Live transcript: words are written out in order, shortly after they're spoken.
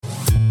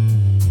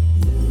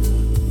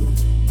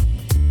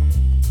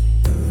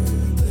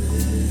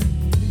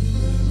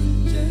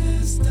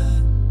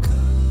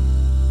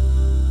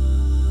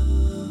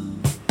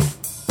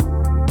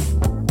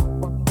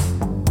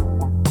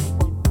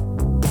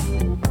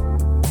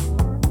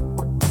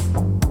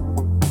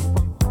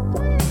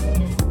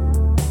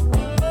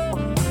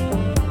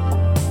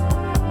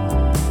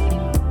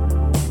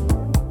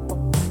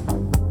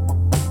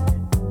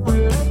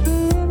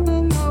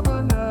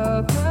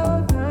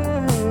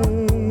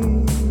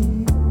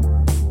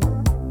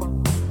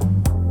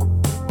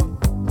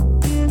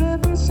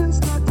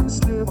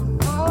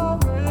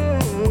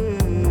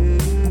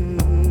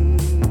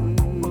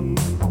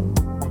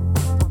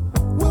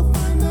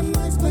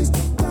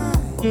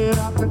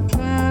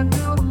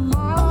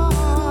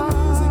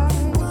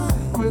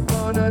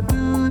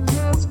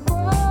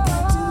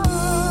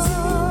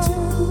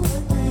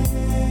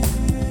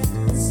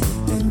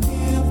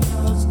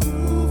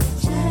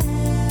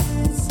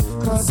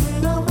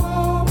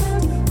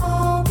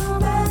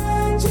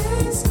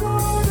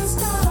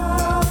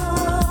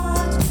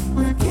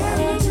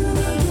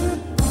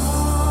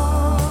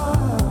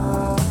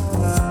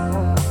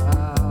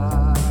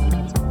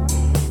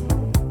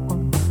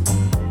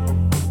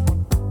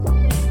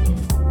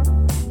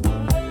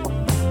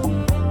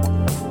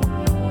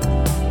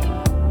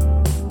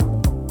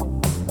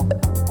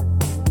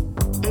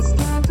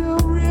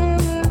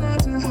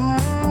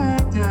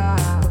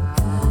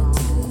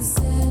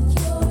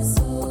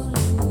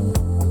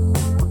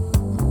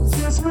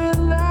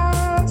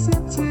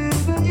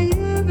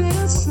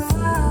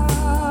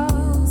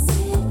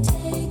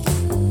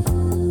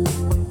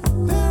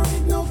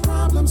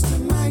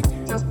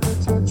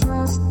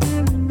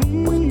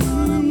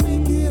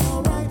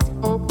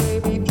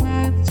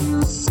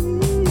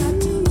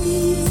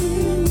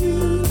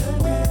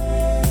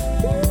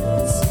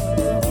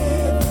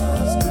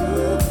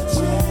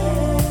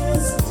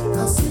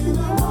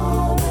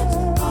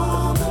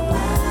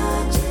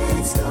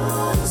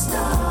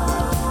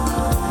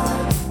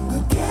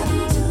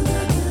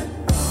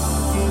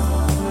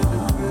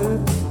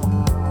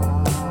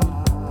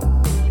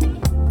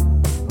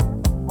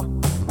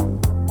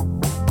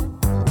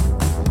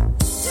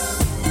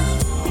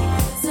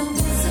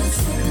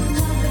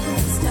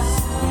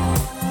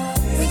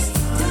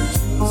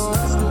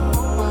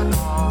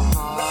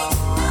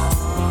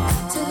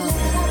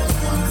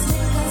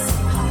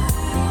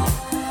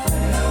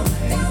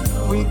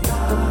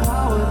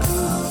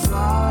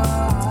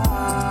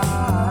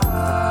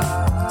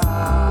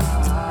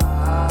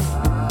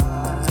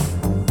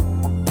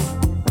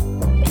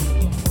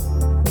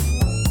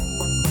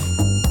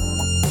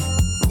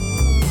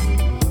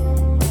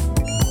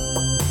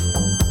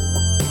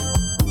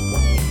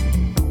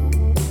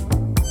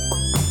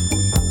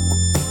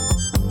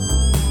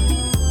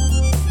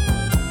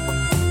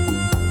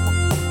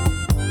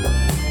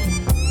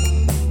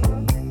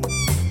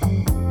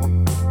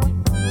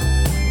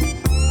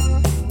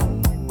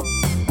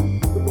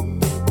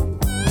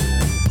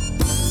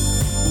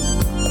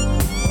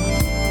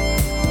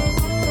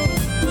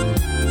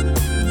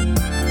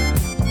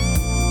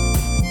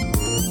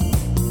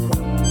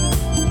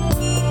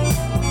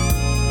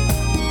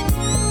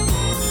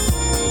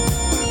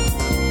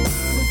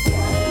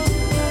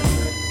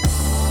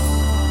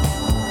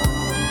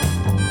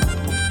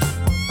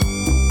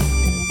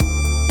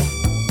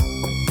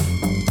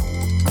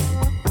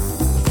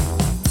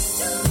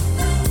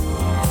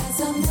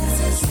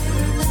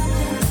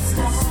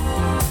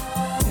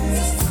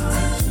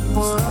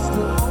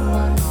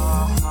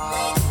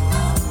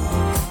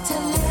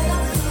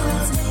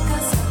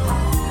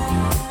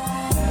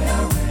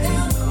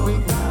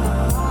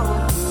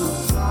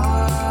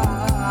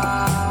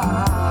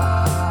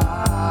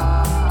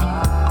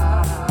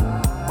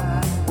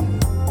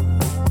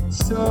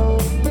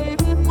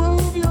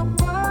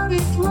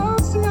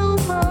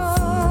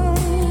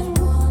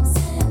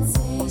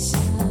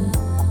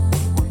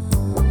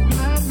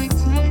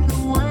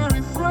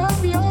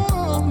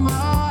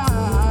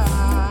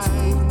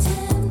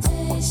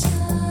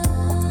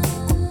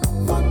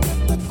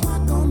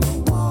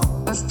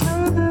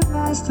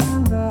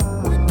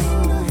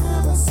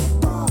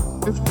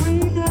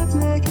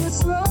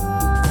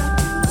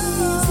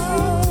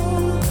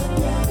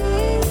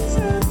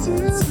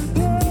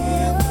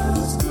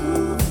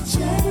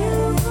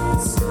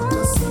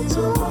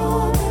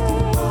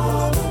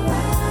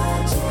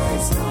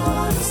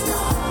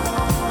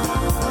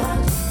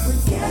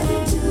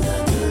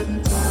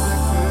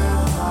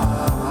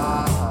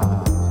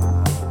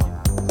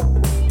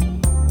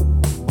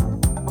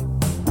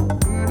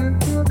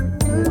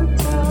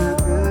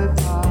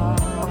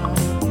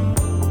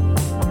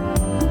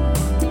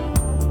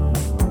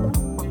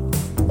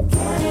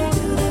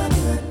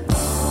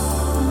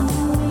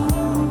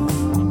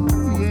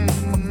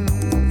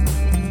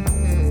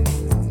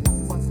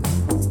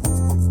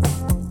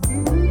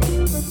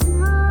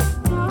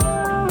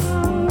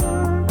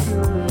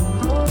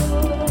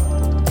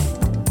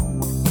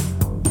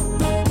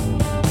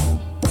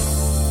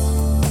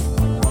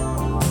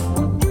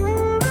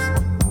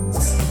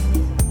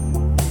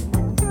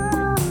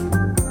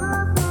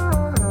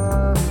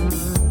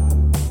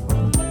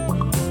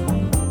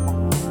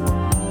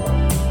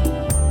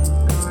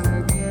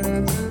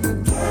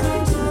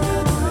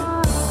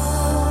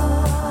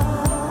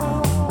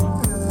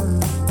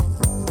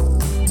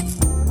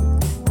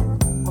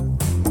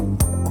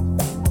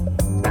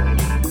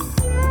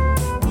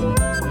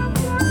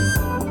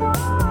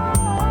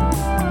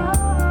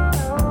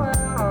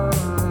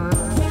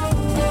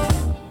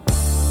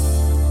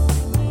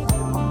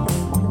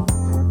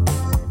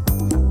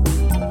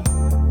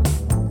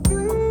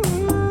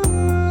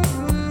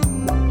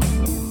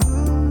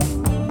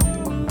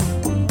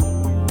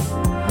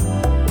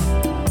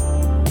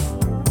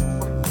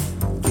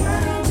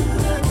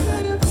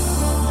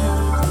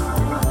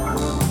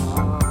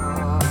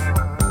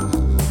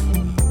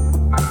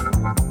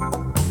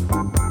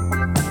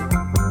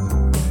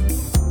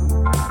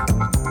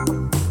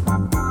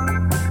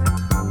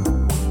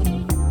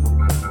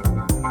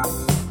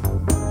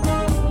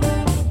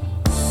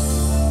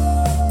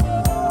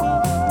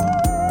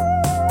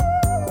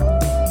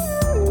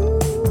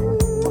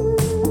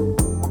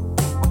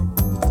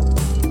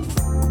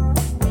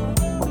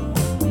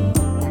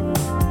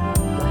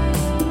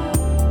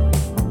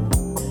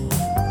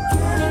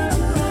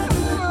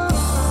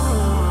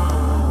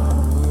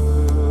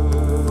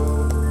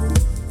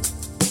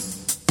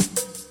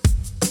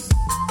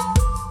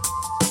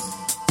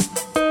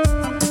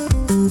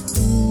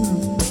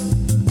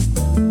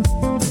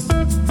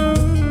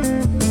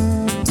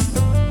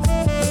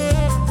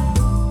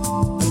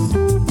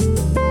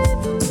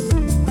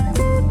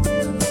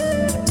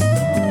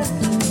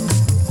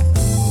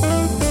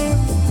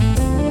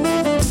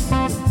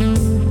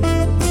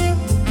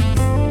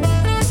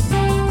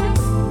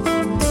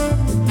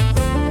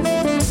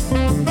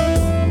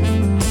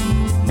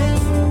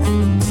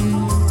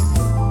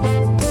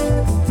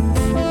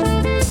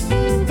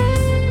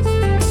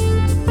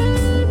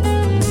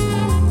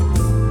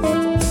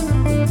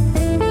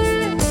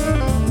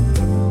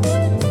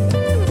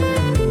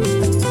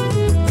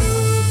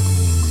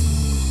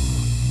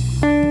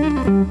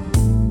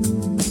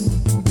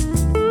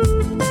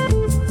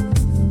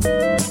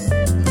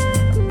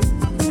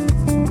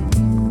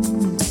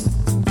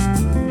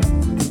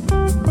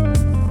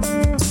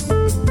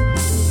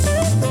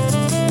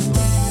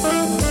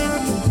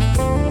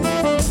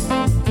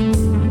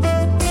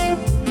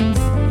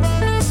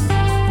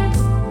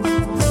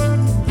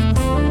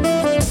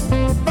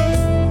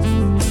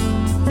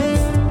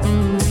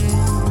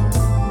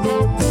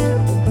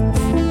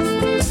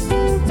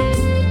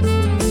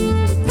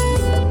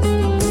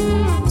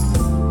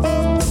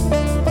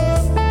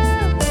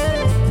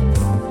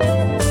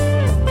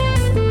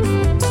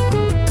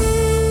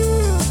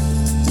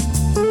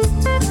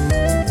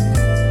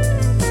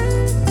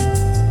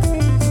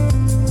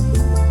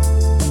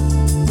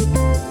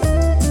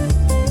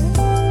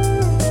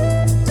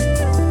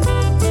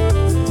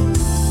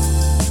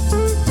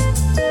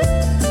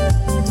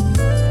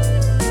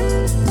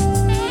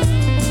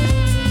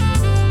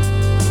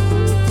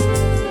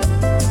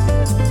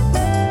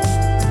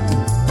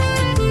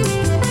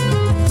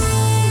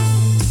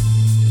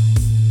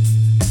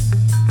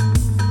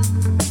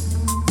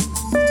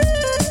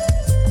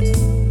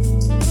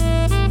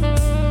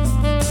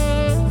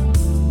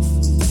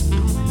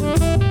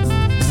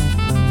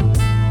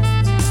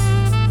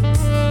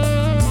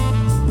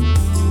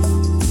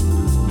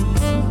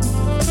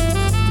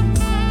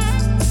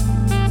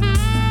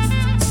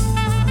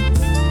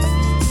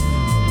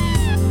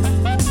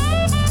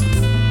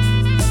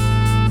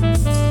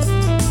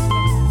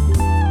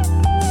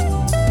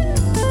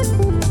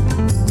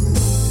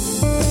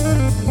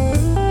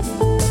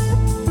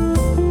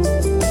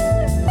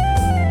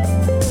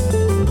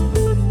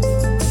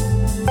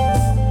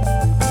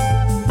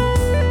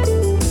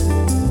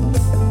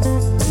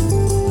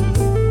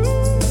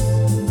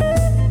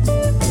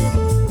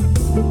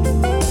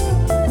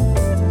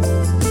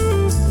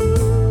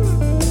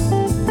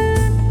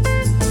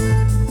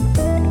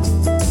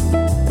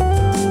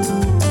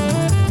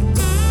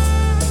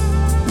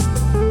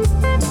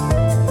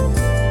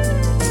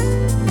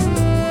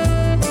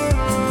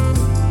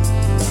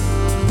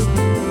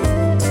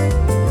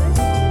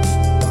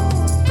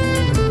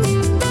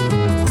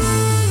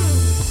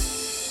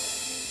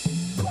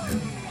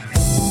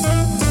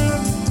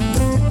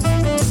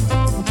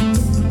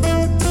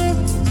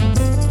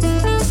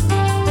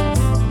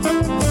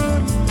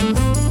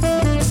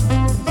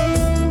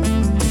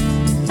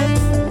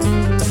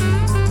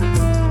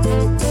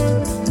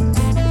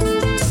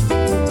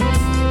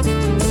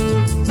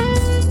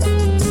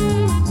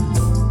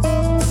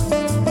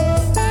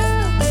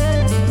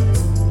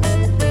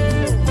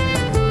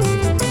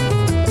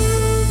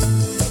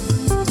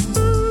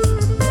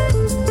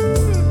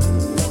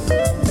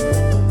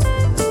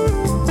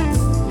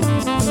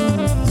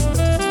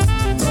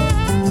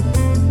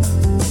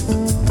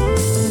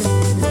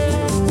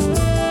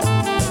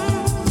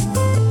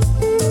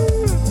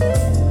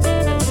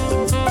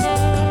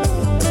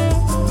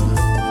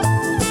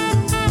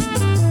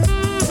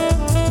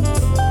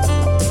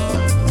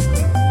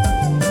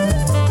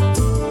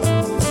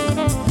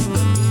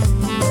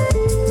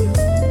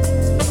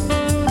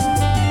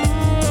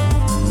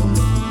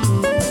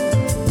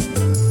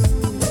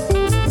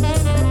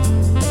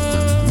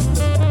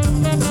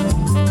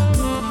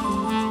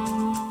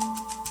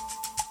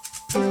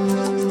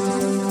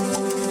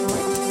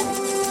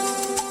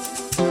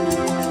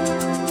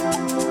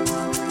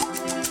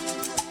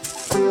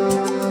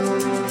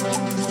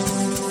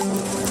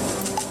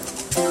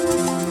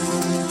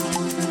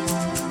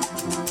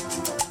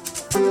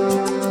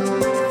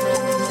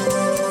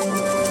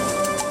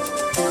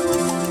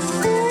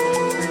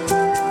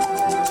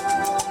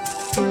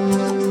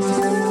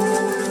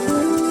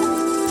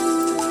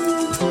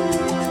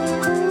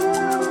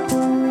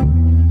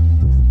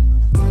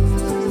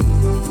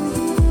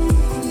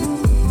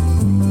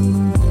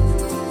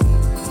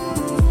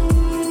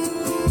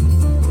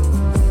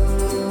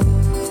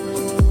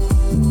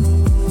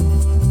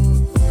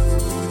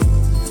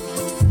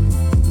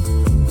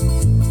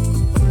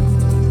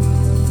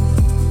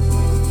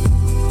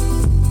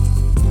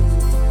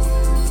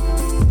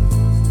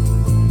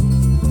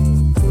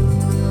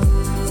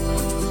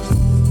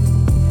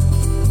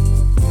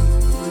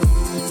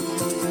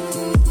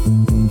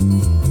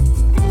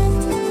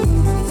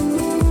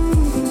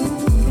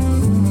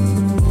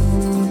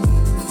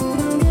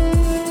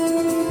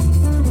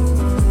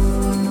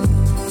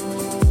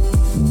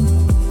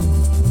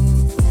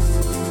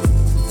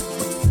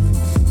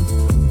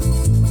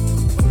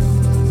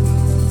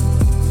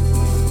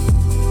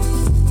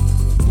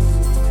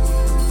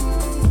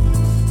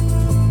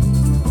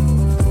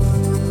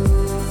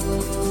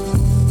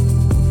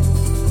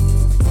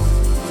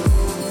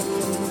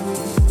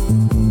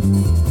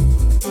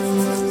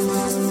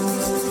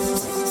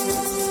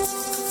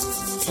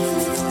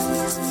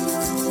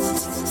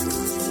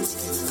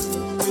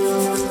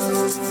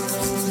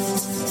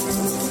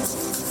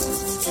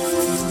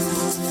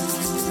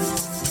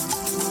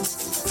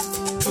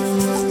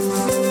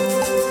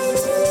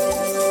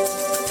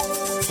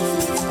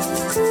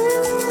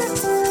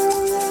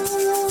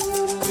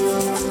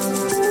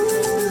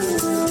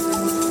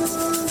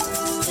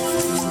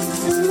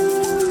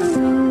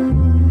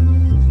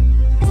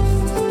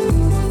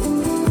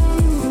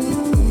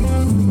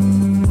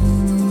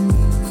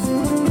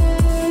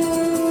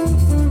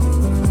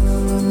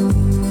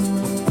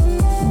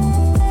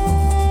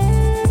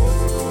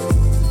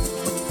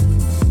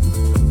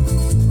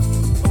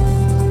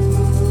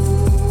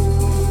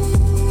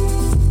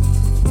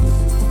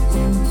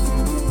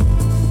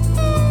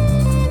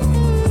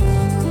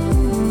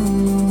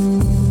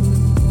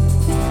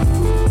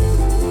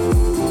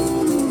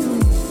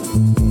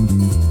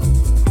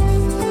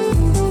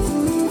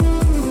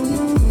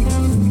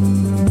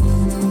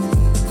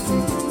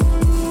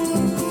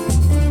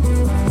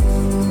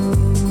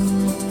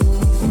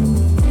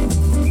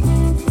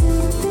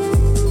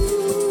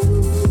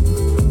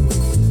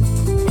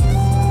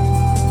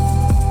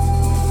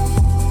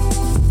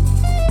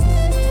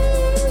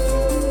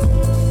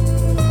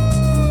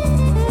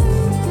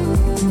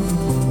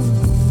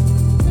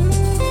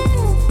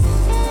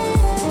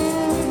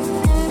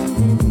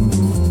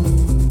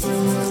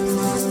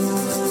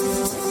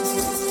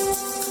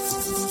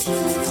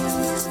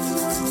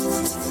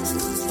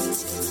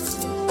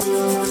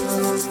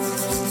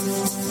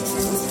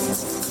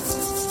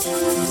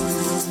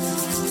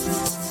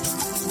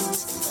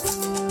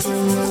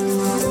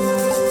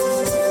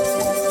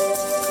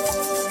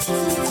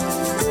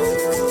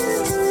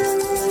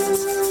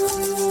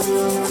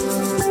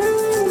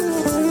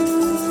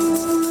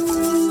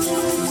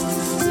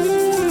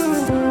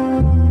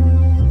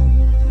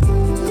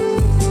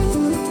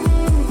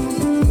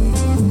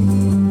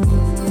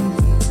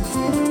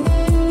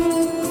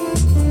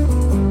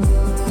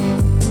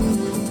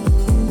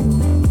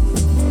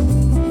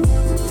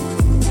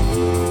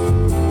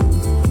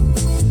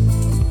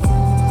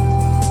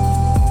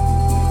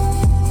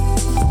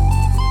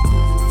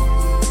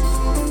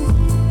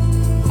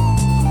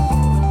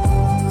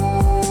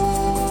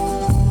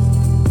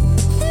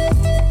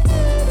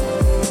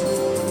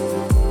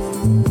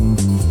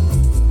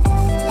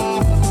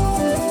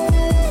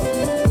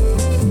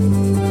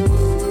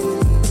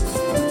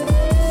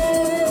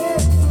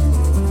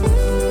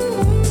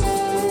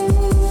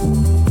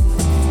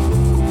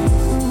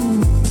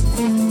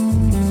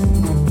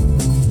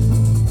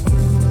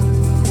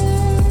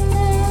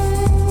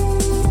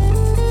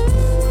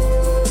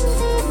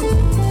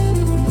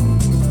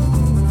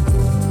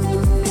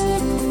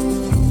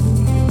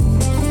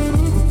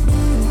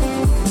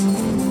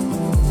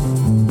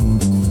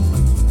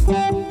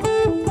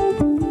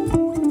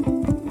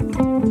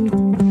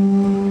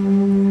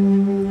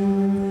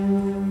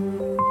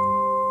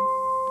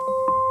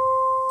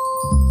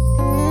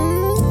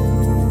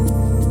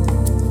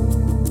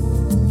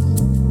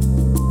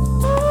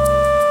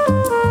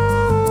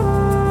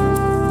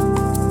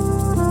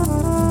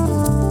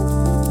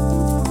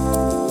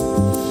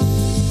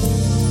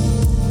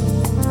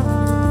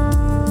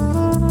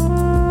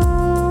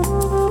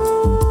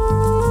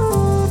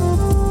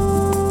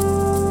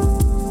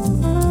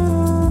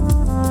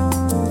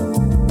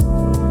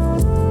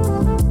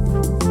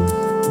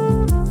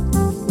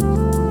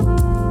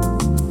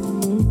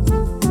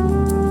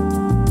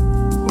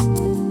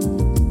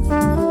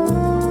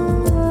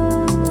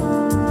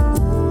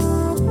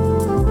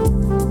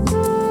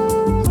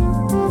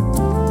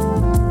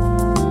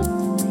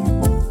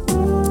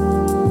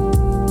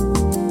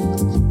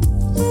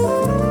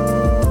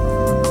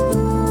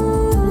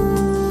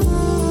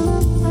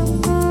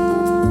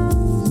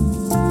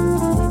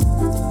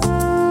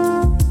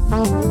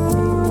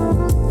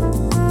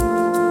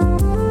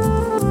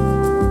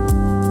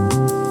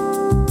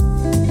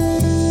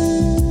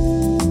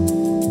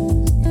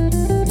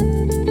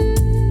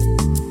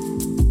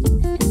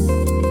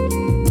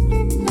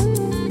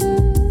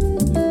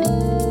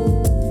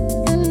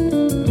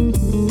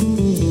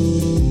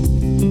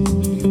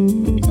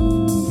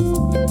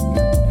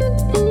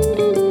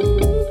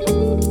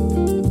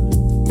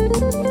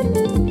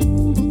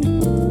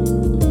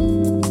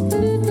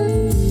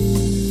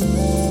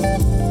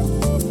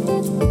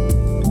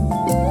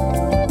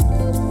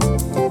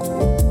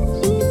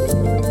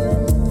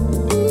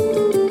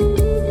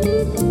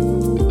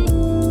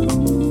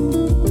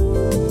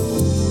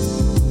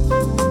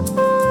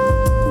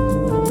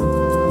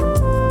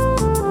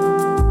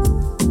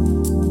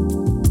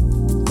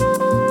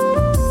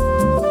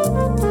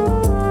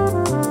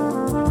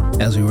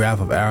As we wrap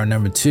up hour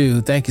number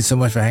 2, thank you so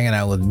much for hanging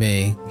out with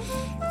me.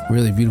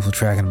 Really beautiful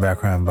track in the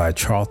background by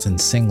Charlton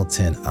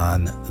Singleton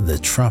on the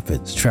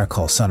trumpet. It's a track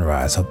called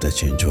Sunrise. Hope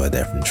that you enjoyed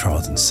that from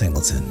Charlton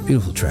Singleton.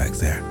 Beautiful track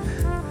there.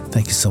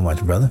 Thank you so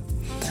much, brother.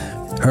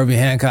 Herbie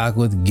Hancock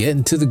with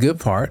Getting to the Good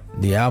Part.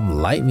 The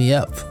album Light Me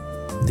Up.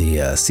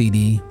 The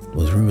CD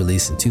was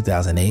re-released in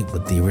 2008,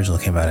 but the original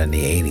came out in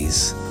the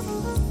 80s.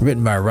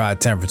 Written by Rod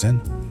Temperton.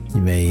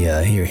 You may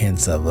hear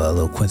hints of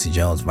little Quincy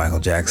Jones, Michael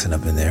Jackson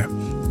up in there.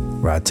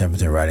 Rod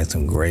Temperton writing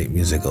some great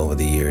music over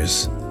the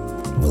years.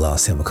 We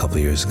lost him a couple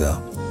years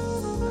ago.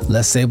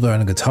 Les Sabler on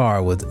the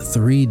guitar with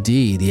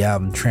 3D, the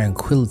album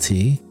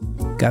Tranquility.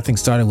 Got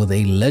things started with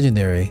a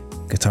legendary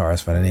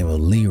guitarist by the name of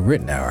Lee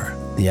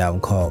Ritenour. The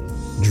album called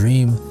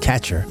Dream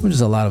Catcher, which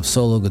is a lot of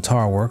solo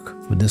guitar work,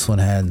 but this one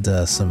had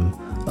some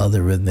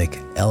other rhythmic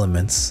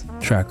elements.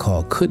 A track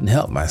called Couldn't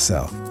Help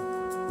Myself.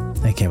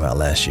 That came out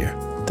last year.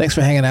 Thanks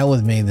for hanging out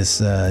with me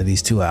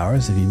these 2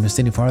 hours. If you missed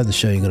any part of the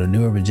show, you go to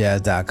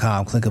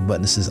newurbanjazz.com, click a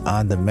button that says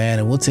On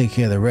Demand, and we'll take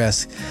care of the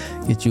rest.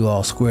 Get you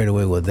all squared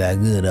away with that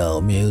good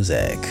old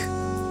music.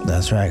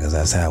 That's right, because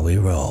that's how we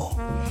roll.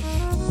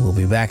 We'll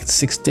be back in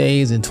 6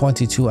 days and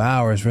 22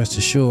 hours, rest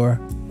assured.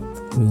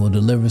 We will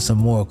deliver some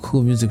more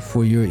cool music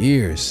for your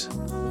ears,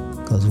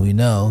 because we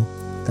know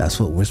that's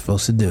what we're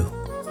supposed to do.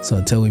 So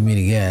until we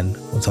meet again,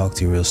 we'll talk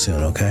to you real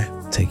soon, okay?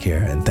 Take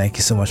care, and thank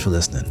you so much for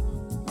listening.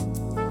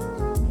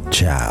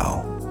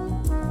 Ciao.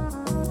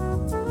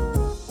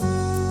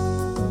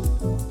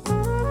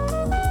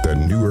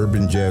 The New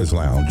Urban Jazz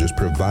Lounge is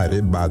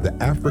provided by the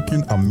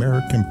African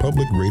American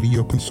Public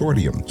Radio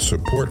Consortium.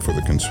 Support for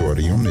the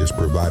consortium is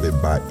provided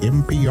by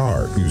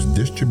NPR, whose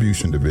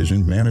distribution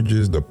division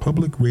manages the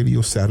public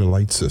radio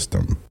satellite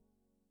system.